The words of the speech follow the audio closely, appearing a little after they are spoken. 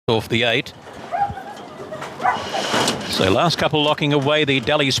off the 8. So last couple locking away the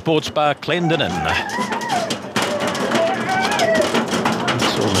Delhi Sports Bar Clendenin.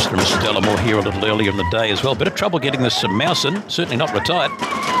 Saw Mr. and Mrs. Delamore here a little earlier in the day as well. Bit of trouble getting this mouse in. Certainly not retired.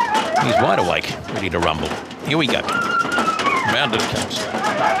 He's wide awake, ready to rumble. Here we go. Round it comes.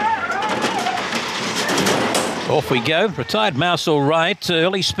 Off we go. Retired mouse all right.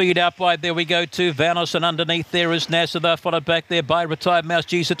 Early speed out wide. There we go to Vanos, and underneath there is NASA. They're followed back there by Retired Mouse.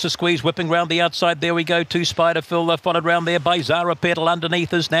 Geez, it's a squeeze. Whipping round the outside. There we go to Spider Phil. They're followed round there by Zara Petal.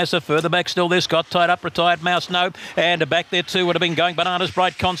 Underneath is NASA. Further back still there's Scott tied up. Retired Mouse, no. And back there too would have been going Bananas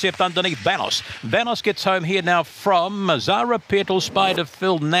Bright Concept underneath Vanos. Vanos gets home here now from Zara Petal, Spider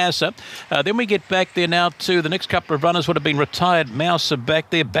Phil, NASA. Then we get back there now to the next couple of runners would have been Retired Mouse back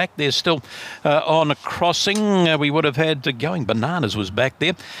there. Back there still on a crossing. We would have had Going Bananas was back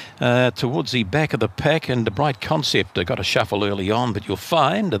there towards the back of the pack, and the Bright Concept got a shuffle early on, but you'll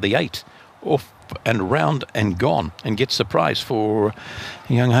find the 8 off and round and gone, and gets the prize for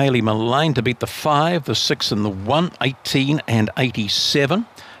young Hayley Mullane to beat the 5, the 6 and the 1, 18 and 87,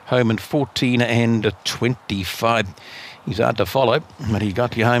 home in 14 and 25. He's hard to follow, but he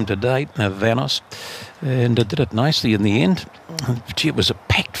got you home today, Vanos, and did it nicely in the end. Gee, it was a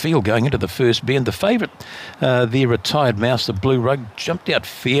packed field going into the first bend. The favourite, the Retired Mouse, the Blue Rug, jumped out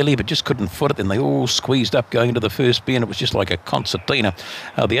fairly, but just couldn't foot it. Then they all squeezed up going into the first bend. It was just like a concertina.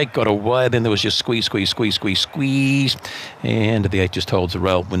 The 8 got away. Then there was just squeeze, and the 8 just holds the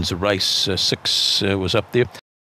rail, wins the race. 6 was up there.